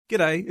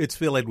G'day, it's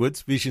Phil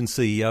Edwards, Vision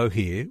CEO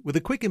here, with a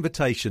quick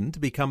invitation to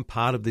become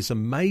part of this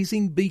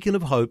amazing beacon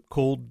of hope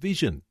called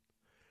Vision.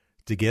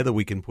 Together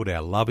we can put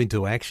our love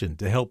into action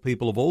to help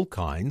people of all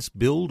kinds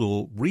build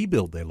or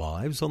rebuild their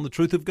lives on the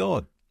truth of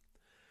God.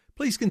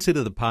 Please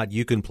consider the part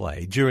you can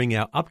play during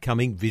our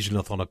upcoming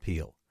Visionathon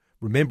appeal,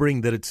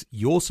 remembering that it's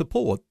your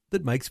support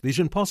that makes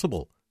Vision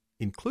possible,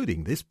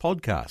 including this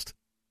podcast.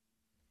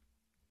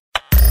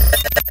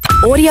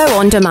 Audio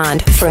on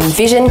demand from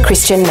Vision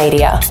Christian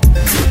Media.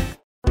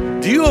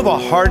 Do you have a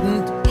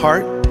hardened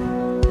heart?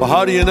 Well,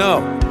 how do you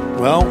know?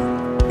 Well,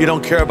 you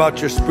don't care about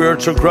your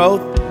spiritual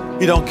growth.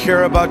 You don't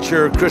care about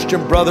your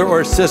Christian brother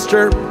or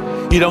sister.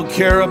 You don't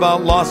care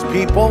about lost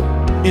people.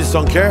 You just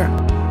don't care.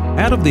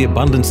 Out of the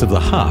abundance of the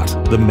heart,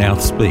 the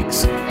mouth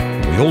speaks.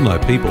 We all know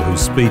people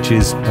whose speech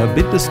is a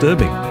bit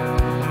disturbing.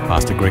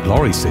 Pastor Greg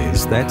Laurie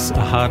says that's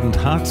a hardened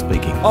heart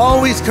speaking.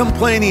 Always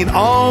complaining,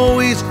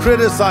 always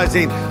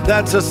criticizing.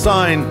 That's a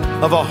sign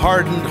of a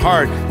hardened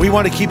heart. We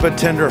want to keep a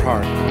tender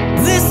heart.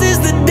 This is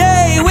the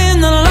day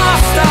when the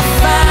lost are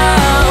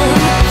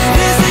found.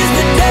 This is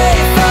the day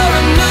for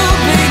a new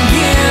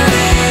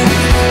beginning.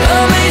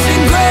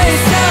 Amazing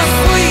grace, how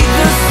sweet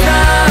the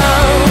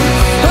sound.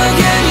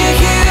 Again you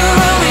hear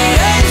all the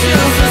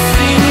angels are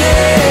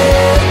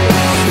singing.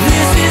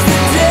 This is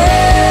the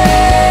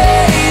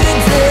day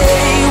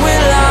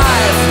when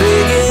life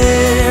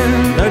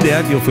begins. No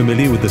doubt you're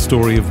familiar with the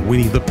story of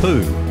Winnie the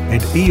Pooh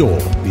and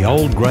Eeyore, the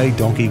old grey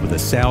donkey with a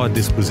sour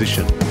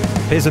disposition.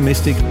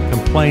 Pessimistic,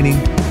 complaining,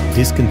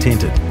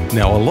 discontented.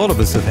 Now, a lot of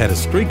us have had a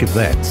streak of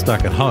that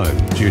stuck at home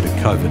due to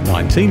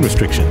COVID-19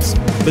 restrictions.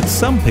 But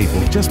some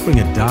people just bring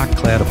a dark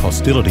cloud of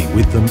hostility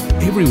with them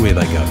everywhere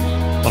they go.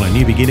 On A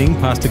New Beginning,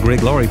 Pastor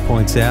Greg Laurie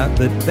points out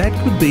that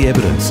could be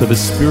evidence of a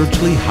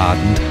spiritually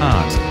hardened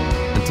heart.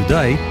 And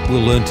today,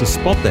 we'll learn to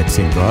spot that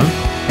syndrome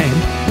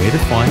and where to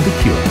find the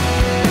cure.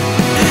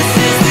 This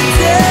is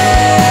the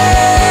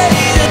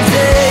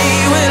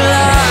day when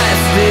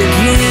life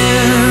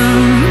begins.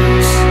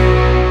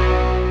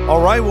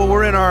 All right, well,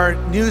 we're in our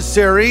new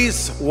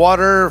series,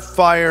 Water,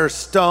 Fire,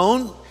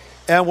 Stone,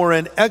 and we're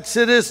in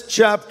Exodus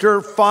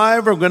chapter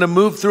 5. We're going to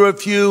move through a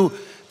few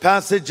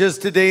passages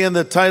today, and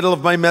the title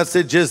of my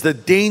message is The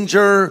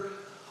Danger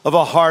of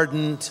a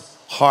Hardened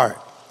Heart.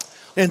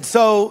 And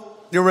so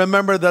you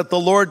remember that the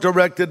Lord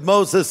directed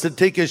Moses to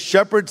take his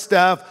shepherd's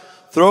staff,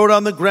 throw it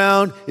on the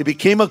ground. It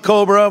became a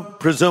cobra,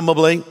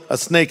 presumably, a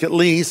snake at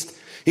least.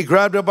 He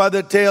grabbed it by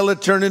the tail,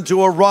 it turned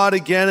into a rod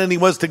again, and he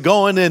was to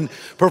go in and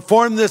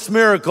perform this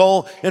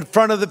miracle in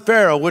front of the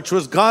Pharaoh, which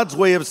was God's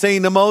way of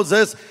saying to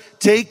Moses,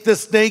 take the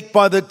snake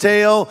by the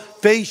tail,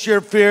 face your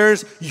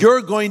fears,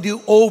 you're going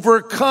to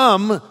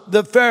overcome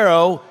the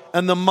Pharaoh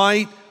and the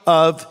might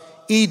of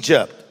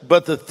Egypt.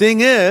 But the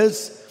thing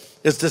is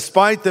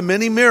despite the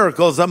many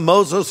miracles that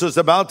Moses was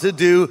about to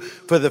do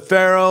for the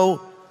Pharaoh,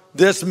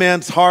 this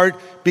man's heart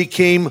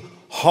became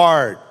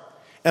hard.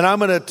 And I'm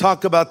going to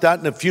talk about that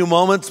in a few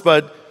moments,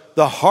 but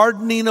the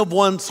hardening of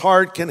one's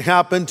heart can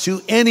happen to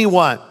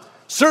anyone,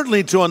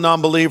 certainly to a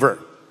non-believer.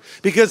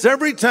 Because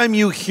every time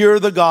you hear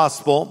the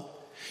gospel,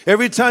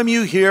 every time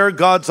you hear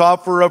God's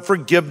offer of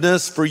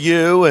forgiveness for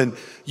you and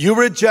you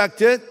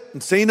reject it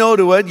and say no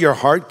to it, your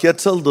heart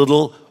gets a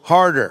little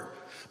harder.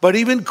 But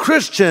even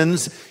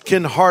Christians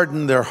can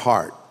harden their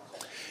heart.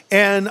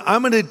 And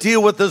I'm going to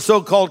deal with the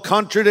so-called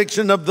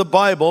contradiction of the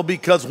Bible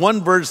because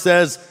one verse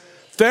says,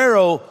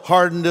 Pharaoh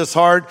hardened his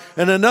heart,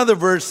 and another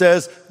verse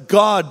says,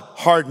 God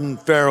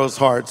hardened Pharaoh's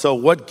heart. So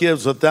what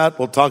gives with that?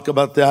 We'll talk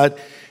about that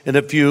in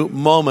a few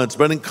moments.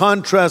 But in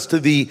contrast to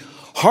the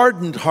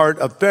hardened heart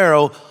of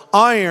Pharaoh,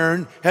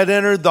 iron had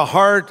entered the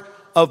heart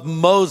of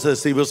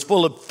Moses. He was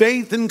full of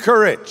faith and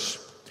courage.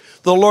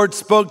 The Lord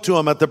spoke to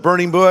him at the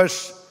burning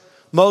bush.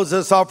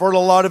 Moses offered a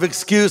lot of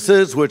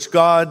excuses, which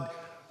God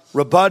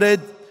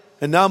rebutted.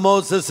 And now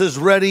Moses is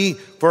ready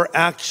for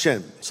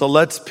action. So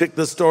let's pick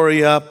the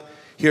story up.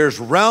 Here's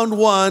round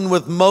one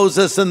with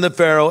Moses and the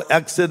Pharaoh,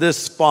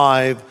 Exodus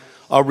 5.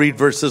 I'll read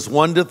verses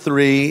 1 to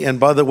 3. And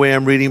by the way,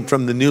 I'm reading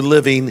from the New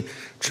Living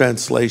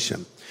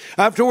Translation.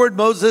 Afterward,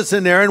 Moses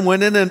and Aaron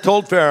went in and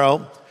told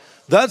Pharaoh,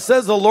 thus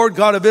says the Lord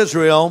God of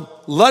Israel,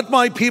 let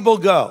my people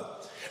go,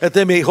 that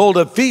they may hold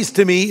a feast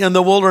to me in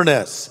the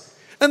wilderness.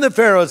 And the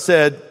Pharaoh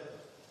said,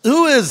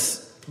 who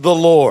is the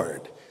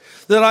Lord,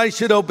 that I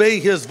should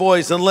obey his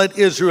voice and let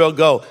Israel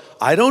go?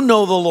 I don't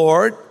know the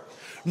Lord,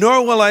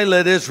 nor will I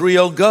let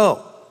Israel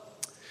go.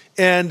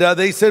 And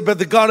they said, but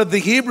the God of the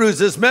Hebrews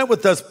has met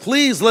with us.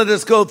 Please let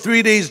us go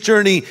 3 days'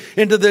 journey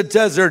into the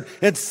desert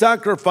and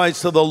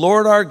sacrifice to the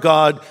Lord our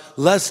God,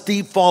 lest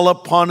he fall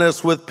upon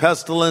us with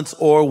pestilence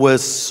or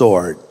with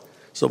sword.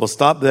 So we'll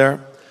stop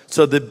there.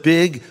 So the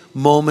big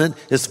moment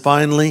is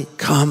finally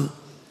come.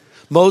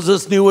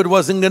 Moses knew it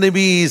wasn't going to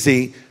be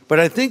easy, but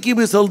I think he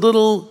was a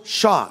little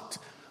shocked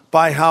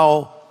by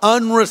how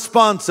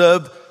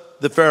unresponsive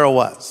the Pharaoh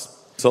was.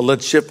 So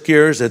let's shift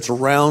gears. It's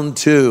round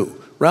two.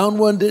 Round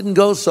one didn't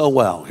go so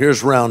well.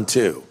 Here's round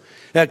two.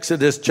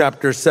 Exodus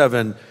chapter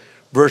 7,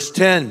 verse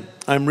 10.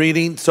 I'm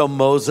reading. So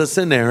Moses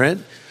and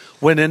Aaron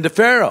went into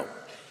Pharaoh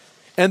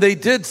And they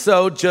did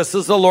so just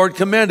as the Lord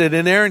commanded.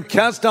 And Aaron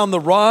cast down the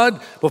rod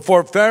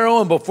before Pharaoh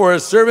and before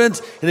his servants,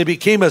 and it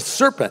became a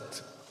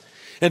serpent.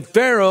 And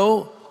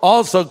Pharaoh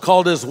also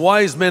called his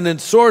wise men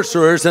and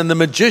sorcerers and the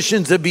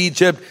magicians of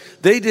Egypt.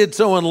 They did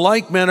so in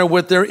like manner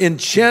with their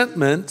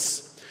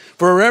enchantments.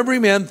 For every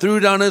man threw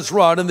down his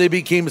rod, and they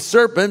became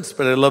serpents.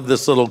 But I love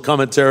this little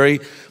commentary.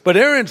 But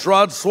Aaron's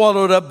rod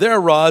swallowed up their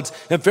rods,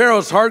 and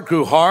Pharaoh's heart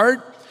grew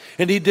hard,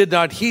 and he did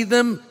not heed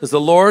them, as the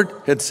Lord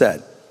had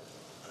said.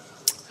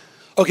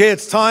 Okay,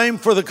 it's time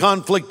for the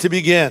conflict to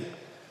begin.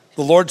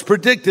 The Lord's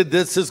predicted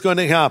this is going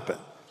to happen.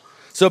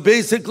 So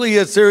basically,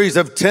 a series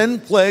of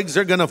 10 plagues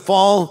are going to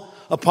fall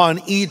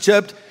upon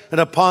Egypt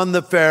and upon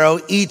the Pharaoh,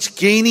 each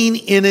gaining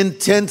in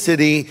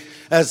intensity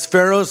as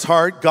Pharaoh's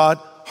heart got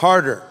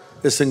harder.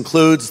 This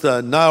includes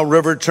the Nile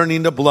River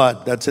turning to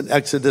blood. That's in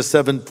Exodus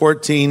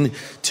 7:14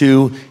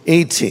 to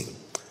 18.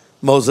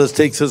 Moses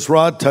takes his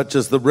rod,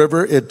 touches the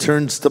river, it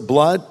turns to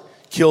blood,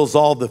 kills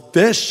all the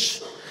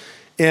fish.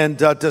 And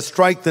to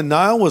strike the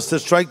Nile was to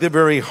strike the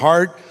very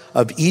heart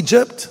of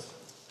Egypt.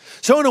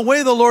 So in a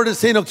way, the Lord is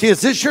saying, okay,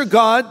 is this your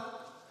God?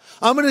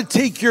 I'm going to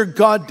take your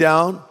God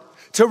down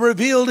to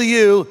reveal to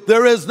you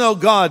there is no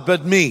God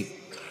but me.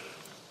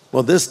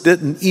 Well, this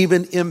didn't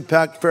even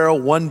impact Pharaoh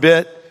one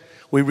bit.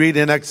 We read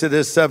in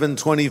Exodus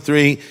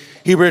 7:23,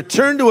 he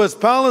returned to his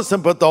palace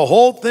and put the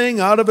whole thing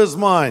out of his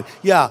mind.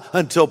 Yeah,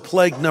 until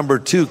plague number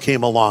 2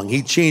 came along.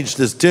 He changed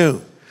his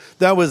tune.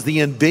 That was the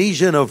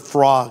invasion of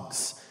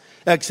frogs.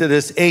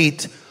 Exodus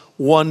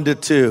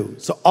 8:1-2.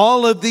 So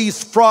all of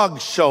these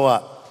frogs show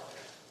up.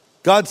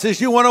 God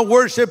says, you want to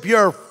worship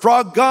your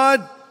frog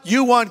god?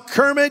 You want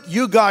Kermit?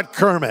 You got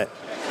Kermit.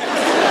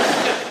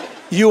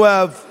 You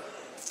have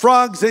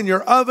frogs in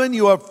your oven.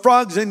 You have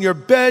frogs in your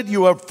bed.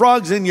 You have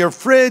frogs in your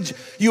fridge.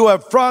 You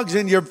have frogs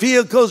in your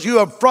vehicles. You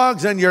have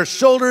frogs on your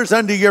shoulders,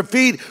 under your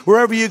feet.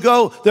 Wherever you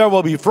go, there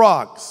will be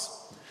frogs.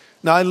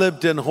 Now, I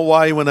lived in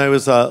Hawaii when I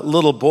was a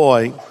little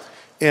boy,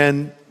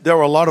 and there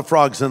were a lot of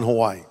frogs in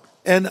Hawaii.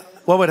 And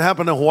what would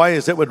happen in Hawaii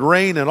is it would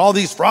rain, and all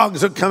these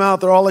frogs would come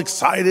out. They're all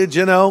excited,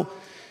 you know.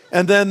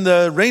 And then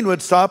the rain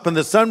would stop, and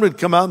the sun would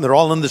come out, and they're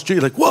all in the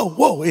street like, whoa,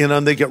 whoa, you know,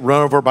 and they get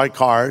run over by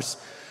cars.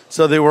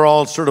 So they were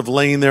all sort of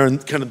laying there in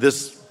kind of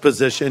this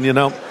position, you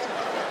know.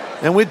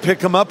 And we'd pick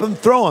them up and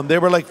throw them. They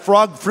were like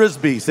frog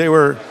frisbees. They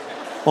were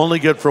only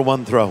good for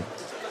one throw.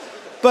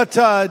 But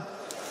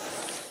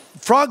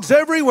frogs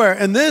everywhere.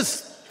 And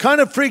this kind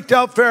of freaked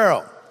out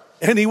Pharaoh.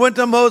 And he went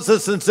to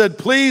Moses and said,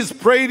 please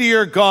pray to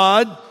your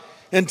God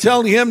and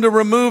tell him to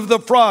remove the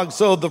frogs.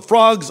 So the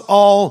frogs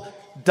all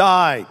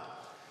died.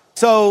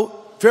 So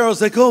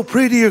Pharaoh's like, oh,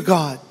 pray to your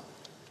God.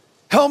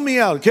 Help me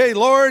out. Okay,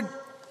 Lord,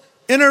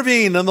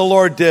 intervene. And the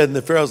Lord did. And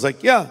the Pharaoh's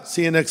like, yeah,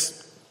 see you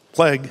next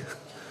plague.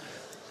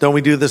 Don't we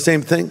do the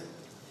same thing?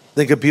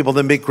 Think of people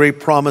that make great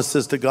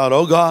promises to God.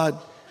 Oh, God,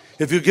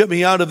 if you get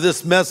me out of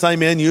this mess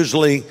I'm in,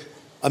 usually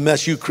a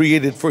mess you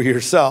created for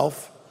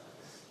yourself,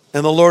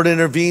 and the Lord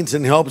intervenes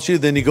and helps you,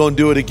 then you go and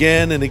do it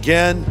again and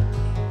again.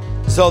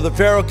 So the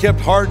Pharaoh kept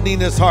hardening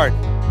his heart.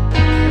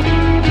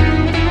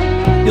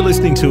 You're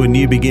listening to A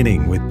New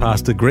Beginning with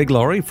Pastor Greg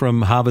Laurie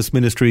from Harvest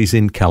Ministries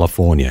in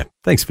California.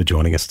 Thanks for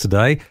joining us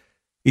today.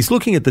 He's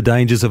looking at the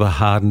dangers of a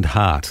hardened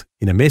heart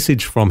in a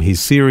message from his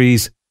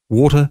series,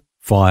 Water,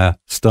 Fire,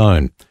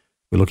 Stone.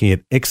 We're looking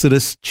at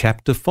Exodus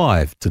chapter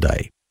 5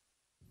 today.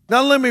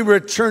 Now let me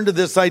return to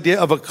this idea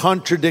of a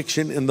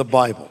contradiction in the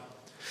Bible,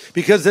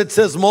 because it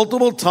says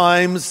multiple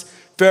times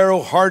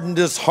Pharaoh hardened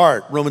his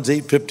heart, Romans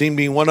 8:15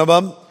 being one of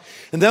them.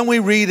 And then we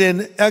read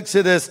in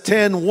Exodus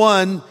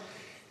 10:1,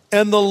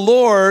 and the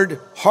Lord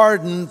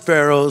hardened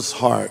Pharaoh's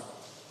heart.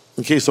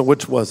 Okay, so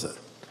which was it?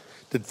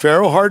 Did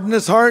Pharaoh harden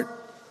his heart,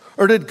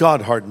 or did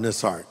God harden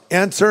his heart?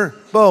 Answer,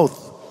 both.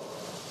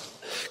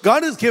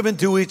 God has given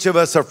to each of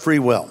us a free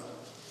will,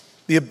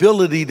 the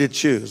ability to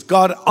choose.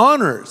 God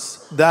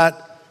honors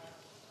that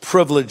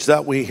privilege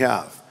that we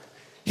have.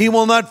 He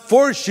will not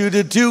force you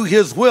to do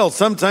his will.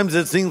 Sometimes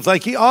it seems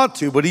like he ought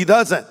to, but he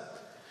doesn't.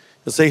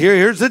 He'll say,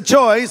 here's a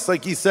choice,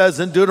 like he says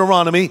in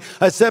Deuteronomy.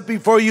 I set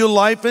before you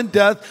life and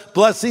death,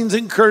 blessings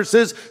and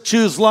curses.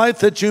 Choose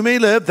life that you may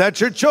live.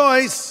 That's your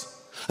choice.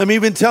 I'm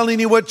even telling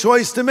you what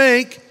choice to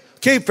make.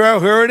 Okay, Pharaoh,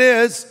 here it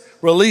is.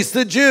 Release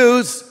the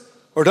Jews,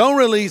 or don't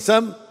release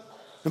them.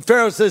 And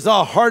Pharaoh says,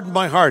 harden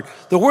my heart.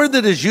 The word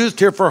that is used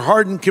here for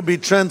harden can be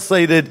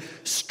translated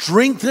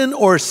strengthen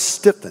or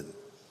stiffen.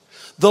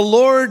 The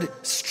Lord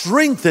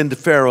strengthened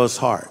Pharaoh's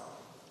heart.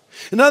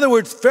 In other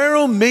words,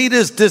 Pharaoh made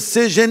his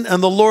decision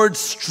and the Lord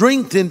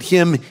strengthened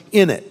him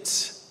in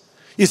it.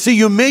 You see,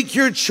 you make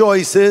your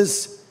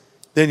choices,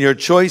 then your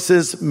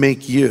choices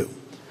make you.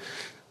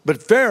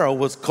 But Pharaoh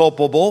was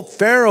culpable.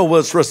 Pharaoh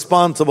was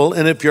responsible.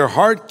 And if your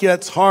heart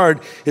gets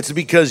hard, it's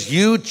because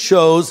you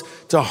chose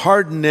to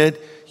harden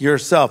it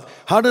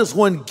yourself. How does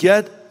one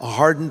get a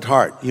hardened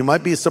heart? You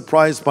might be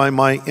surprised by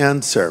my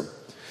answer.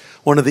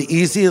 One of the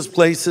easiest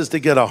places to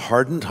get a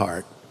hardened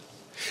heart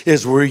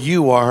is where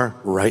you are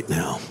right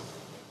now.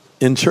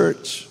 In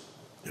church.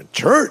 In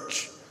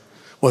church?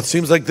 Well, it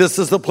seems like this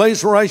is the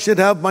place where I should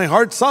have my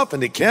heart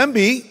softened. It can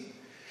be.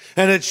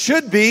 And it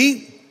should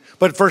be,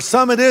 but for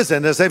some it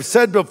isn't. As I've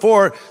said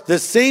before, the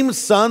same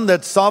sun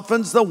that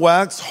softens the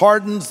wax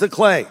hardens the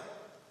clay.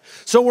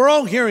 So we're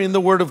all hearing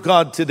the word of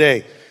God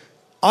today.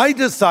 I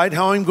decide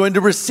how I'm going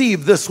to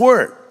receive this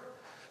word.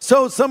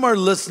 So some are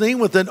listening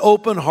with an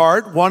open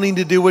heart, wanting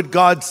to do what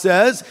God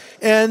says,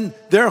 and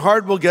their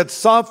heart will get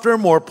softer,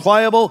 more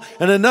pliable.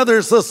 And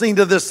another's listening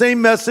to the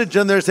same message,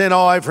 and they're saying,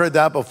 oh, I've heard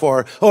that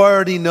before. Oh, I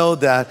already know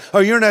that.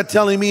 Or you're not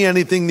telling me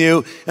anything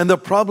new. And the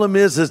problem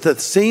is that the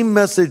same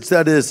message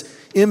that is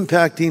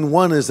impacting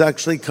one is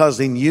actually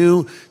causing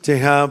you to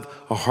have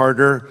a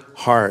harder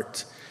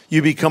heart.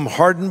 You become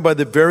hardened by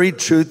the very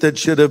truth that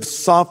should have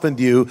softened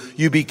you.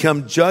 You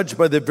become judged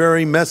by the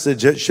very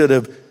message that should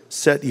have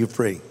set you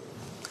free.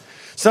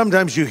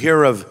 Sometimes you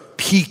hear of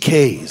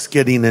PKs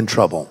getting in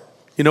trouble.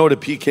 You know what a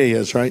PK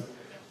is, right?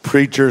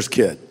 Preacher's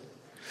kid.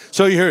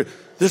 So you hear,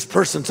 this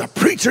person's a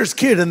preacher's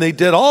kid and they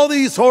did all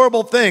these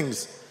horrible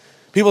things.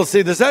 People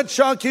say, does that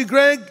shock you,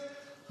 Greg?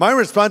 My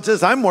response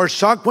is, I'm more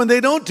shocked when they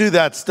don't do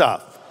that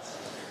stuff.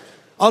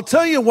 I'll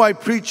tell you why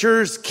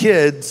preachers'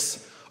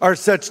 kids are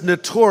such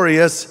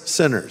notorious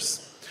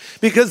sinners.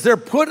 Because they're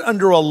put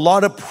under a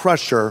lot of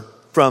pressure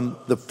from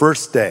the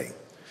first day.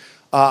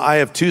 I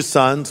have two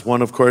sons.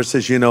 One, of course,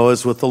 as you know,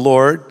 is with the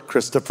Lord,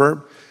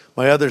 Christopher.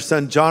 My other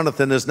son,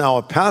 Jonathan, is now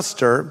a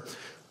pastor,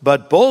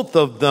 but both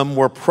of them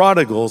were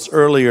prodigals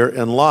earlier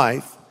in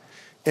life.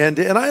 And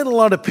I had a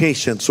lot of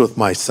patience with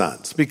my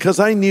sons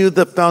because I knew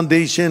the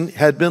foundation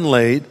had been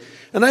laid,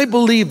 and I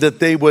believed that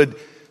they would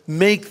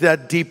make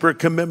that deeper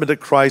commitment to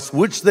Christ,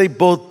 which they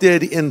both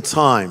did in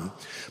time.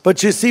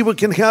 But you see, what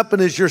can happen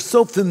is you're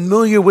so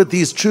familiar with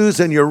these truths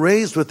and you're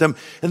raised with them.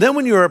 And then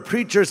when you're a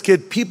preacher's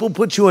kid, people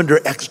put you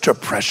under extra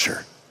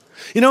pressure.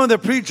 You know, when the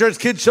preacher's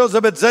kid shows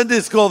up at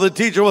Sunday school, the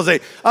teacher will say,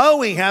 oh,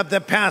 we have the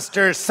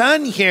pastor's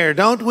son here,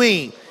 don't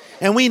we?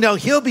 And we know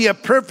he'll be a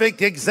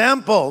perfect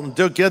example. And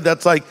to a kid,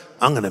 that's like,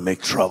 I'm going to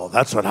make trouble.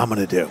 That's what I'm going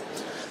to do.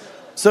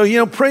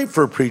 So, pray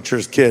for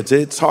preacher's kids.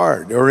 It's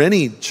hard. Or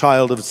any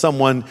child of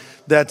someone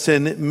that's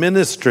in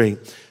ministry.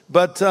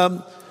 But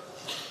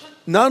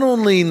not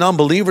only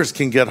non-believers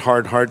can get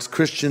hard hearts,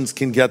 Christians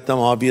can get them,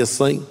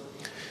 obviously.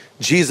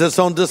 Jesus'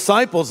 own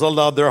disciples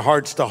allowed their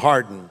hearts to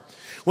harden.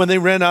 When they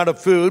ran out of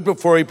food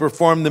before he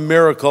performed the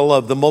miracle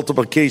of the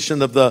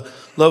multiplication of the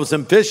loaves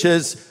and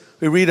fishes,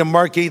 we read in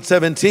Mark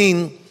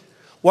 8:17,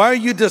 why are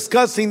you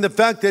discussing the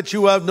fact that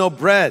you have no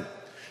bread?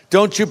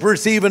 Don't you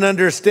perceive and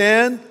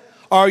understand?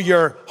 Are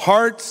your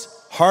hearts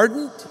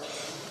hardened?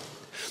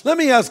 Let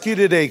me ask you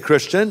today,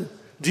 Christian,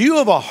 do you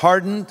have a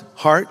hardened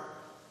heart?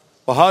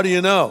 Well, how do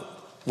you know?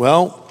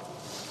 Well,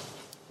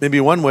 maybe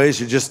one way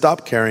is you just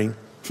stop caring.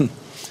 You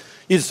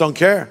just don't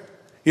care.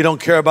 You don't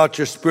care about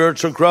your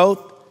spiritual growth.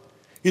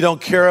 You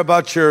don't care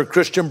about your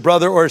Christian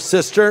brother or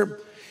sister.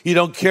 You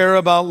don't care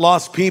about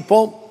lost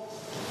people.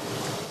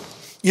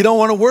 You don't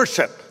want to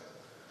worship.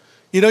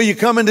 You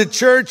come into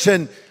church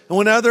and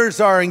when others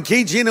are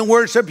engaging in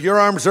worship, your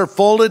arms are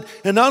folded.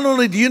 And not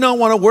only do you not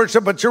want to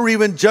worship, but you're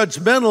even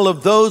judgmental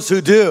of those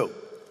who do.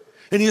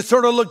 And you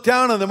sort of look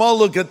down on them. Oh,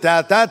 look at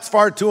that. That's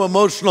far too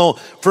emotional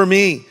for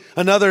me.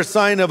 Another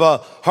sign of a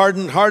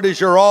hardened heart is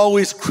you're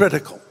always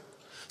critical.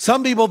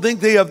 Some people think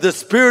they have the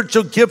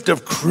spiritual gift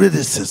of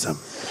criticism.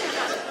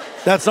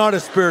 That's not a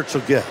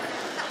spiritual gift.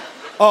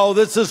 Oh,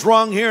 this is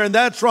wrong here and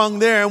that's wrong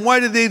there. And why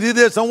did they do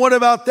this? And what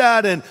about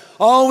that? And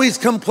always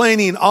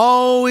complaining,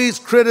 always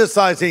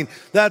criticizing.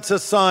 That's a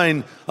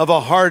sign of a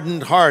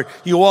hardened heart.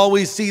 You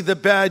always see the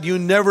bad. You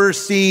never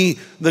see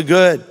the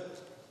good.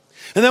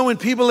 And then when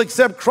people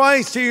accept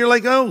Christ, you're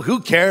like, oh, who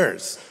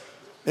cares?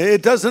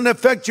 It doesn't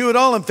affect you at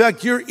all. In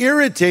fact, you're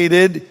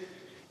irritated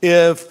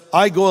if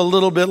I go a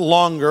little bit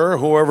longer,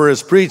 whoever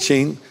is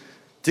preaching,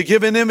 to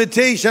give an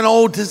invitation.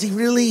 Oh, does he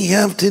really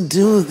have to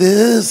do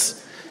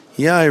this?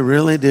 Yeah, I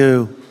really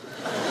do.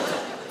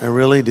 I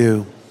really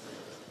do.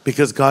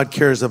 Because God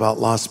cares about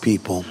lost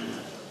people.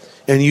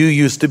 And you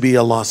used to be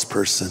a lost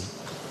person.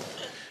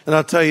 And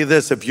I'll tell you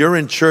this, if you're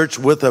in church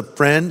with a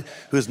friend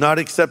who's not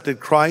accepted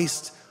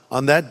Christ,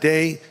 on that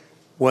day,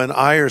 when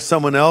I or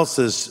someone else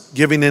is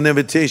giving an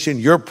invitation,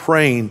 you're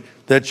praying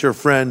that your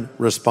friend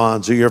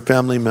responds or your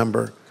family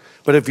member.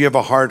 But if you have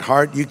a hard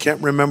heart, you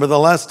can't remember the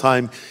last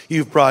time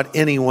you've brought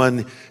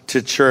anyone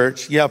to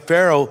church. Yeah,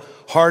 Pharaoh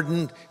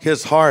hardened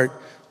his heart.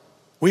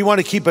 We want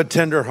to keep a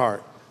tender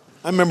heart.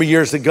 I remember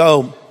years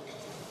ago,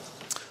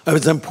 I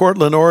was in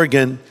Portland,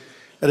 Oregon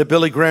at a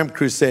Billy Graham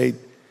crusade.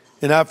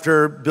 And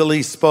after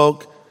Billy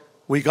spoke,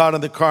 we got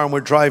in the car and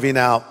we're driving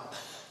out.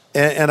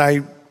 And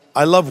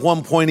I love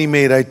one point he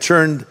made. I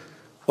turned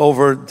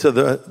over to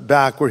the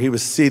back where he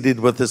was seated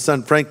with his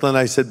son Franklin.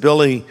 I said,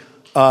 Billy,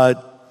 I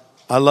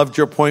loved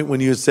your point when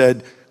you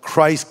said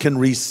Christ can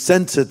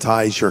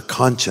resensitize your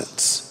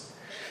conscience.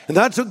 And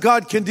that's what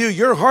God can do.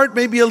 Your heart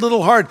may be a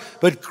little hard,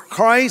 but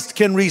Christ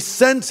can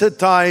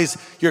resensitize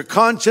your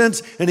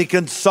conscience and he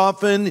can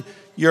soften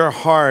your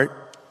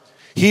heart.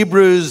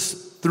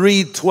 Hebrews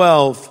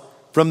 3:12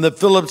 from the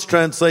Phillips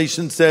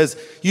translation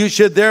says, you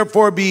should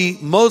therefore be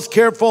most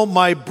careful,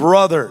 my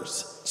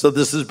brothers. So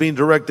this is being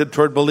directed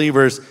toward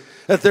believers,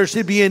 If there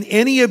should be in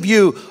any of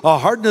you a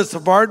hardness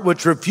of heart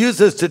which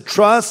refuses to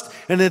trust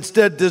and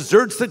instead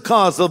deserts the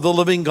cause of the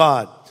living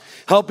God.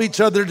 Help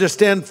each other to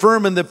stand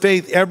firm in the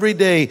faith every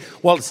day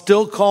while it's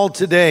still called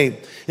today.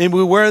 And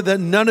beware that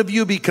none of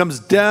you becomes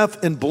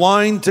deaf and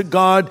blind to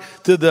God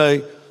through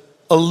the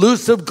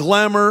elusive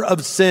glamour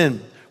of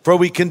sin. For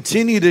we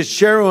continue to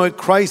share what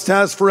Christ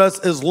has for us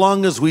as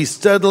long as we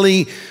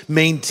steadily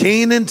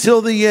maintain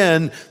until the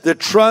end the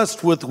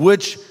trust with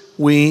which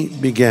we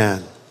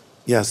began.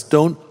 Yes,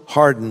 don't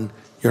harden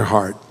your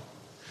heart.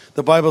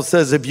 The Bible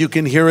says if you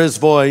can hear his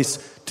voice,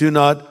 do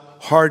not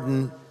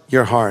harden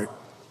your heart.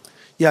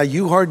 Yeah,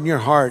 you harden your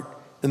heart,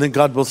 and then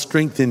God will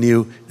strengthen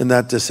you in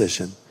that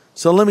decision.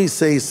 So let me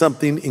say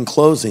something in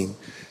closing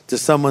to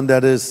someone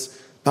that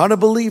is not a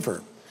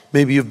believer.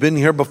 Maybe you've been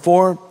here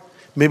before.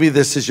 Maybe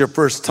this is your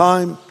first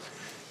time,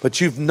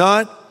 but you've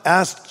not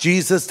asked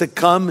Jesus to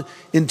come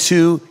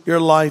into your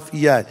life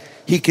yet.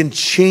 He can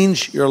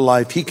change your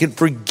life. He can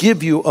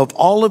forgive you of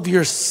all of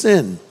your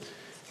sin,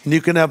 and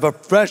you can have a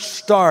fresh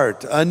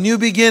start, a new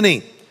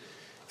beginning.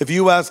 If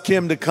you ask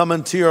him to come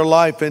into your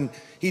life, and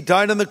he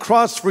died on the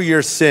cross for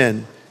your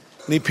sin,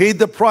 and he paid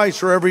the price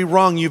for every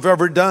wrong you've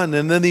ever done,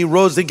 and then he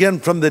rose again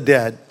from the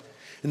dead.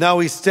 And now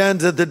he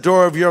stands at the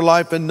door of your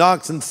life and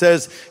knocks and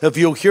says, if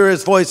you'll hear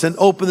his voice and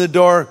open the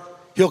door,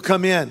 he'll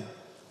come in.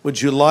 Would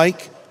you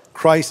like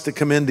Christ to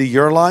come into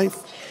your life?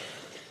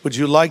 Would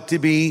you like to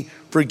be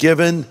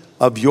forgiven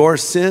of your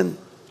sin?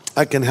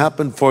 That can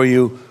happen for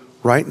you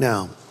right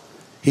now.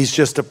 He's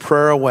just a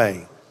prayer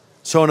away.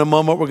 So in a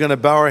moment, we're going to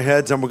bow our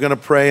heads and we're going to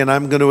pray, and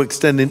I'm going to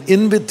extend an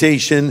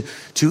invitation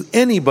to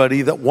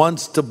anybody that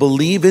wants to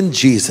believe in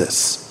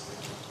Jesus.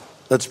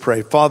 Let's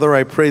pray. Father,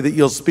 I pray that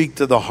you'll speak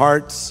to the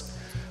hearts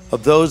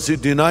of those who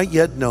do not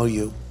yet know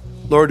you.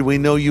 Lord, we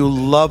know you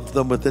love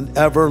them with an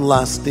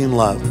everlasting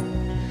love.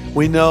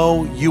 We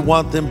know you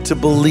want them to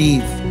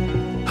believe.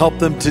 Help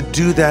them to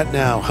do that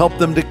now. Help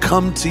them to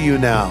come to you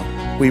now.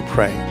 We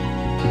pray.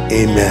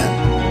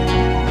 Amen.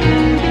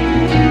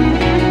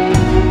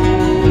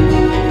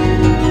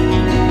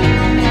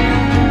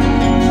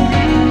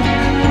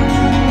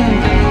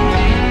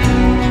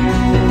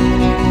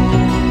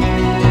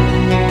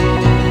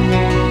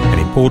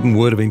 Important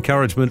word of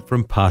encouragement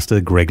from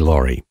Pastor Greg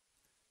Laurie.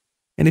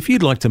 And if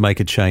you'd like to make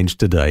a change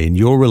today in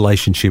your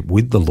relationship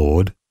with the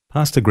Lord,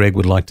 Pastor Greg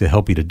would like to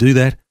help you to do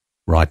that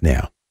right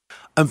now.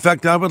 In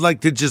fact, I would like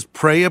to just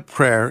pray a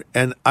prayer,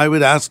 and I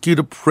would ask you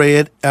to pray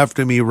it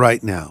after me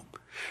right now.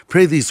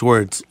 Pray these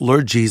words.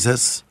 Lord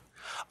Jesus,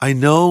 I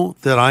know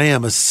that I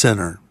am a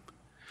sinner,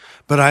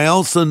 but I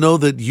also know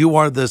that you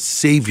are the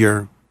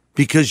Savior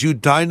because you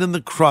died on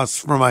the cross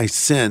for my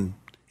sin.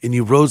 And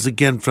you rose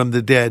again from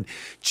the dead.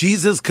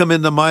 Jesus, come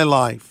into my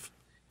life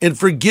and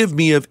forgive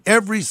me of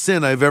every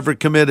sin I've ever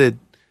committed.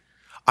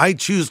 I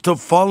choose to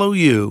follow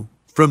you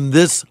from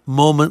this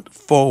moment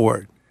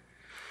forward.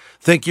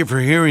 Thank you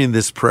for hearing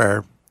this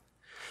prayer.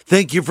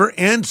 Thank you for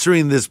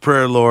answering this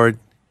prayer, Lord.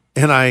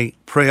 And I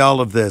pray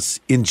all of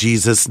this in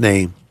Jesus'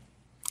 name.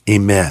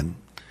 Amen.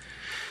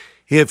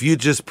 If you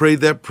just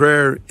prayed that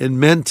prayer and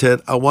meant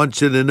it, I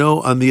want you to know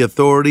on the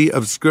authority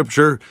of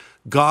Scripture,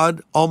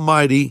 God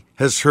Almighty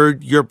has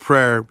heard your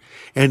prayer,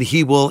 and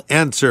he will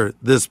answer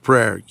this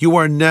prayer. You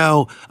are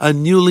now a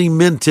newly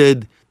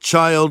minted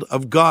child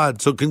of God.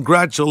 So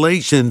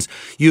congratulations,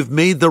 you've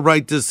made the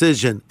right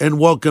decision, and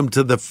welcome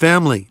to the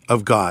family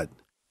of God.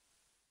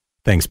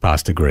 Thanks,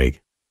 Pastor Greg.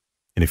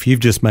 And if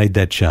you've just made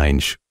that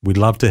change, we'd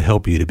love to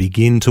help you to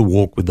begin to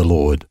walk with the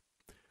Lord.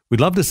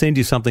 We'd love to send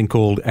you something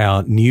called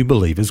our New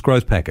Believers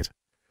Growth Packet.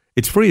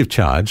 It's free of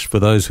charge for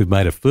those who've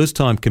made a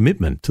first-time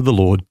commitment to the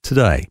Lord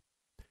today.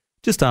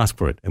 Just ask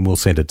for it and we'll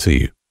send it to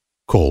you.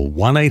 Call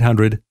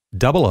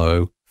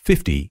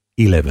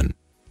 1-800-00-50-11.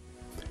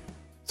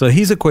 So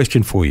here's a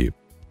question for you.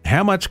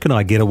 How much can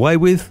I get away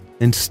with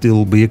and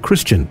still be a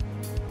Christian?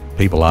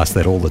 People ask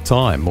that all the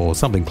time, or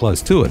something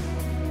close to it.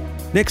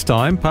 Next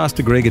time,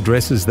 Pastor Greg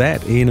addresses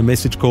that in a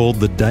message called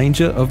The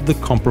Danger of the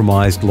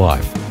Compromised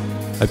Life.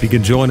 Hope you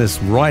can join us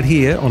right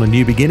here on A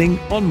New Beginning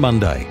on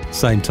Monday,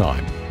 same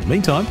time. In the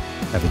meantime,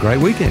 have a great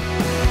weekend.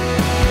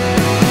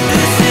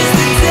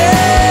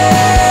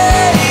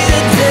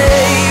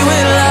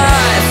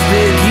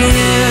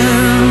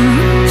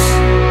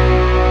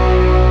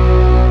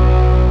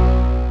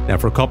 Now,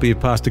 for a copy of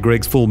Pastor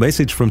Greg's full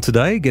message from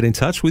today, get in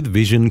touch with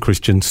Vision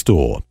Christian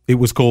Store. It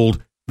was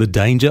called The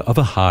Danger of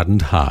a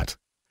Hardened Heart.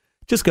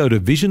 Just go to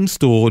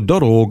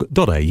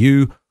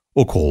visionstore.org.au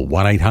or call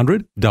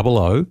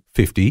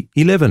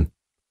 1-800-00-50-11.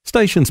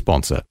 Station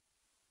sponsor.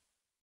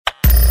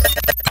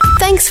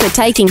 Thanks for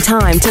taking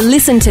time to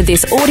listen to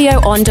this audio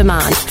on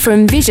demand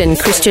from Vision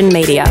Christian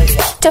Media.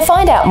 To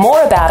find out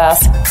more about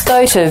us,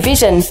 go to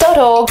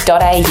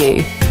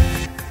vision.org.au.